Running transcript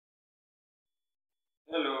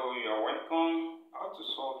Hello, you are welcome. How to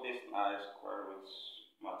solve this nice square root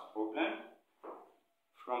math problem.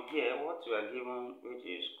 From here, what we are given, which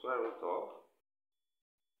is square root of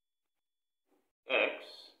x.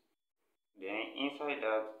 Then inside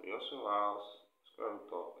that, we also have square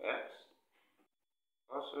root of x.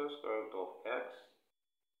 Also square root of x.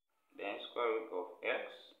 Then square root of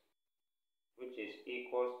x, which is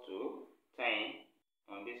equals to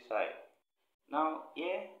 10 on this side. Now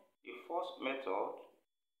here, the first method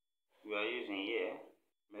we are using here,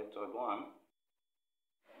 method 1.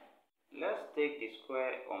 Let's take the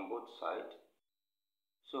square on both sides.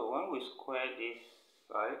 So when we square this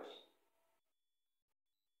side,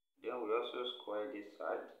 then we also square this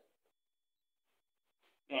side.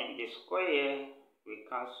 Then the square here, we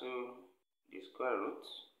cancel the square root.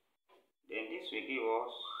 Then this will give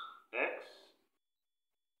us x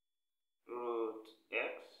root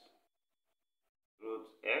x root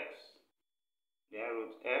x, then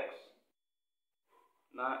root x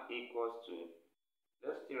now equals to,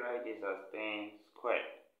 let's still write this as 10 squared.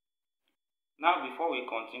 Now before we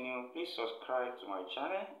continue, please subscribe to my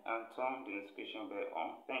channel and turn the notification bell on.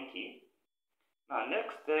 Thank you. Now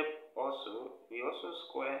next step, we also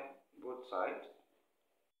square both sides.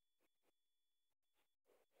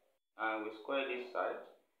 And we square this side.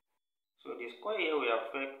 So the square here will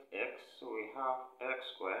affect x, so we have x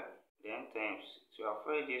squared, then times, to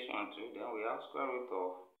affect this one too, then we have square root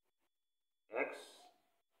of x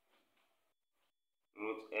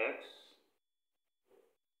root x,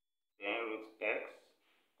 then root x,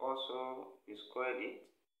 also we squared it,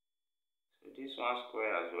 so this one square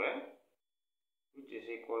as well, which is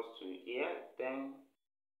equals to here 10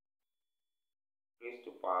 raised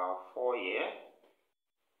to power 4 here.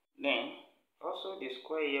 Then also the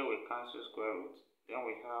square here we cancel square root, then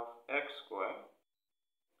we have x squared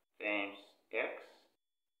times x,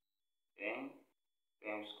 then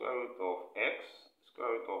times square root of x,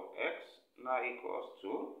 square root of x now equals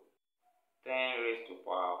to 10 raised to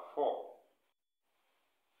power 4.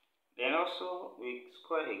 Then also we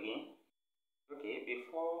square again. Okay,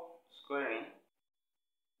 before squaring,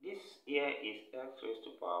 this here is x raised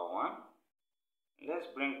to power 1. Let's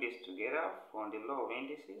bring this together from the law of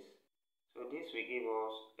indices. So this will give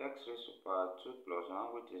us x raised to power 2 plus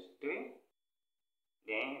 1, which is 3.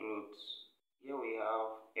 Then roots, here we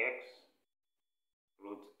have x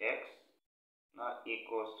root x now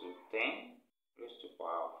equals to 10 raised to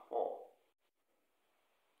power 4.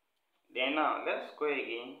 Then now let's square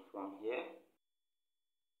again from here.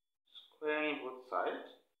 Squaring both sides.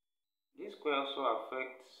 This square also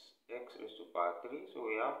affects x raised to power 3. So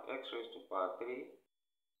we have x raised to power 3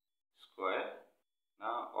 square.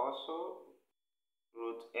 Now also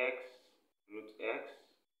root x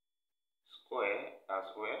square as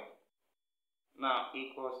well. Now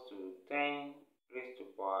equals to 10 raised to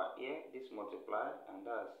power here. This multiply and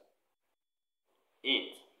that's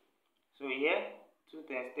 8. So here 2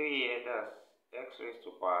 times 3 here, that's x raised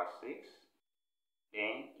to power 6.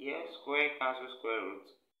 Then here square cancel square root,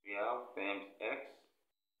 we have times x,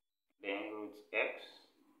 then root x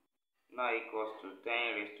now equals to 10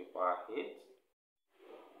 raised to power 8.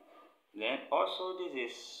 Then also this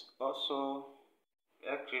is also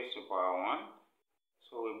x raised to power 1.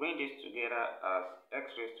 So we bring this together as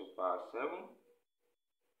x raised to power 7.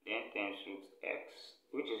 Then times root x,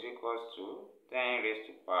 which is equals to 10 raised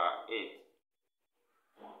to power 8.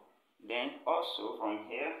 Then also from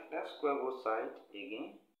here, let's square both sides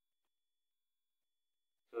again.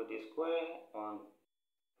 So the square on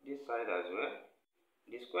this side as well.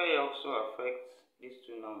 The square also affects these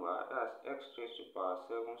two numbers, that's x raised to power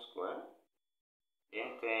 7 square.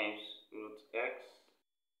 Then times root x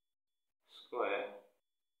square.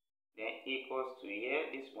 Then equals to here,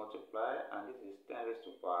 this multiply, and this is 10 raised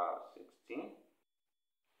to power 16.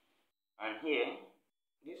 And here,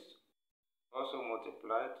 this also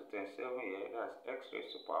multiply to 10 7 here, that's x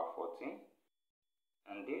raised to power 14.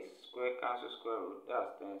 And this square cancel square root,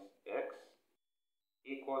 that's 10 x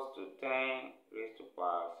equals to 10 raised to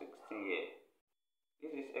power 16 here.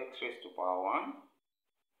 This is x raised to power 1.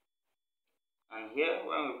 And here,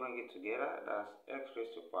 when we bring it together, that's x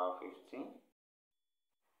raised to power 15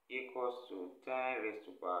 equals to 10 raised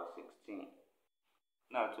to power 16.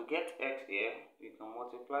 Now to get x here, we can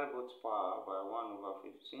multiply both power by 1 over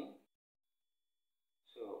 15.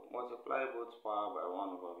 So multiply both power by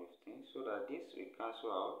 1 over 15 so that this will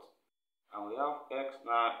cancel out. And we have x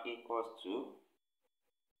now equals to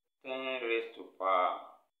 10 raised to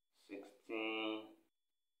power 16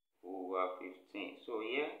 over 15. So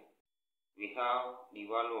here we have the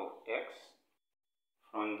value of x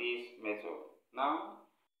from this method. Now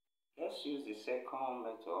let's use the second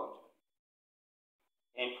method.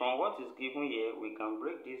 And from what is given here, we can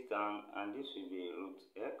break this down, and this will be root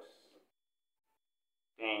x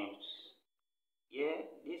times, here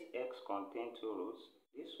this x contains two roots,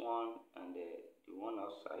 this one and the one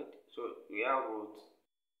outside. So we have root,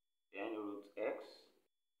 then root x,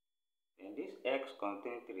 and this x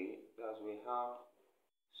contains 3, thus we have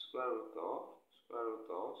square root of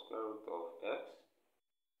x.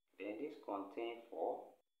 Then this contains 4,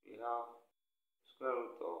 we have square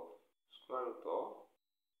root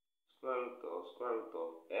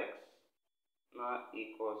of x now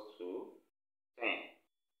equals to 10.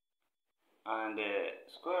 And the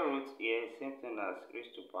square root here is same thing as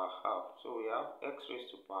raised to power half. So we have x raised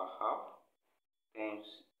to power half times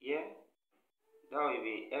here, that will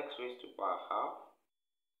be x raised to power half,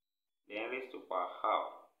 then raised to power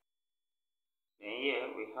half. Then here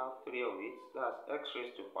we have 3 of it, that's x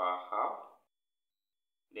raised to power half,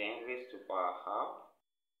 then raised to power half,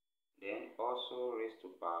 then also raised to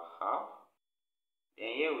power half.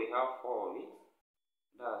 Then here we have 4 of it,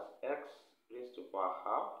 that's x raised to power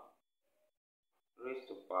half, raised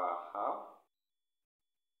to power half,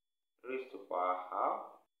 raised to power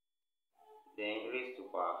half, then raised to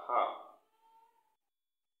power half,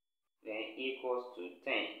 then equals to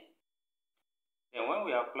 10. Then when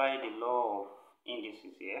we apply the law of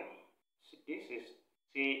indices here, this is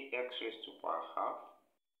x raised to power half,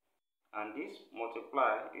 and this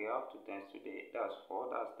multiply, we have 2 times today, that's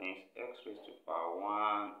 4, that's times x raised to power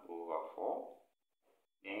 1 over 4.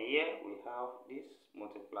 Then here we have this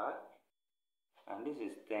multiply, and this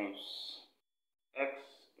is times x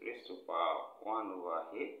raised to power 1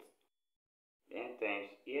 over 8. Then times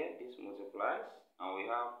here, this multiplies, and we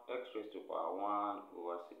have x raised to power 1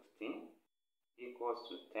 over 16 equals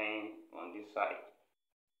to 10 on this side.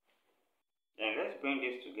 Then let's bring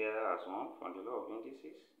this together as one from the law of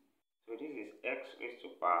indices. So this is x raised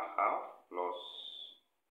to power half plus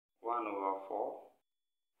 1 over 4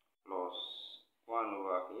 plus 1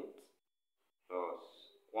 over 8 plus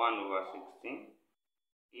 1 over 16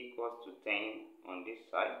 equals to 10 on this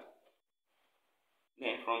side.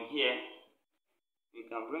 Then from here, we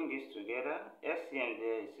can bring this together. SCM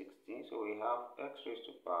there is 16, so we have x raised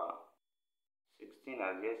to power 16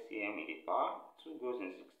 as SCM in the power. 2 goes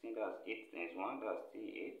in 16, that's 8 times 1, that's still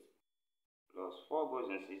 8. Plus 4 goes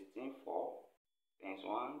in 16, 4 times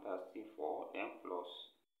 1, that's still 4. Then plus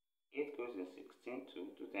 8 goes in 16,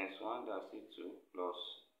 2. 2 times 1, that's still 2. Plus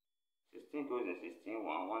 16 goes in 16,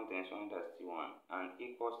 1. 1 times 1, that's still 1. And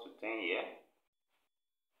equals to 10 here.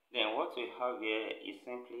 Then what we have here is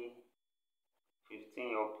simply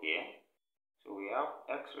 15 up here. So we have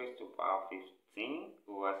x raised to power 15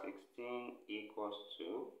 over 16 equals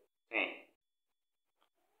to 10.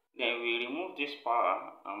 Then we remove this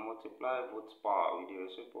power and multiply both power with the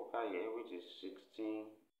reciprocal here, which is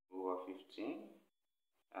 16 over 15.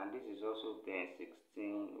 And this is also then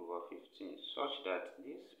 16 over 15, such that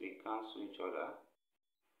this will cancel each other.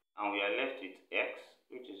 And we are left with x,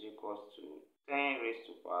 which is equals to 10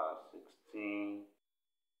 raised to power 16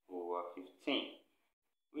 over 15.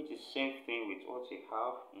 Which is same thing with what we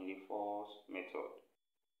have in the first method.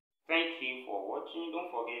 Thank you for watching. Don't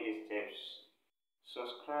forget these steps.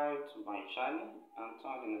 Subscribe to my channel and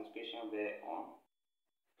turn the notification bell on.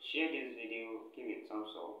 Share this video, give it a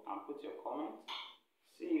thumbs up, and put your comments.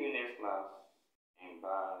 See you next class, and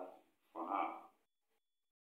bye for now.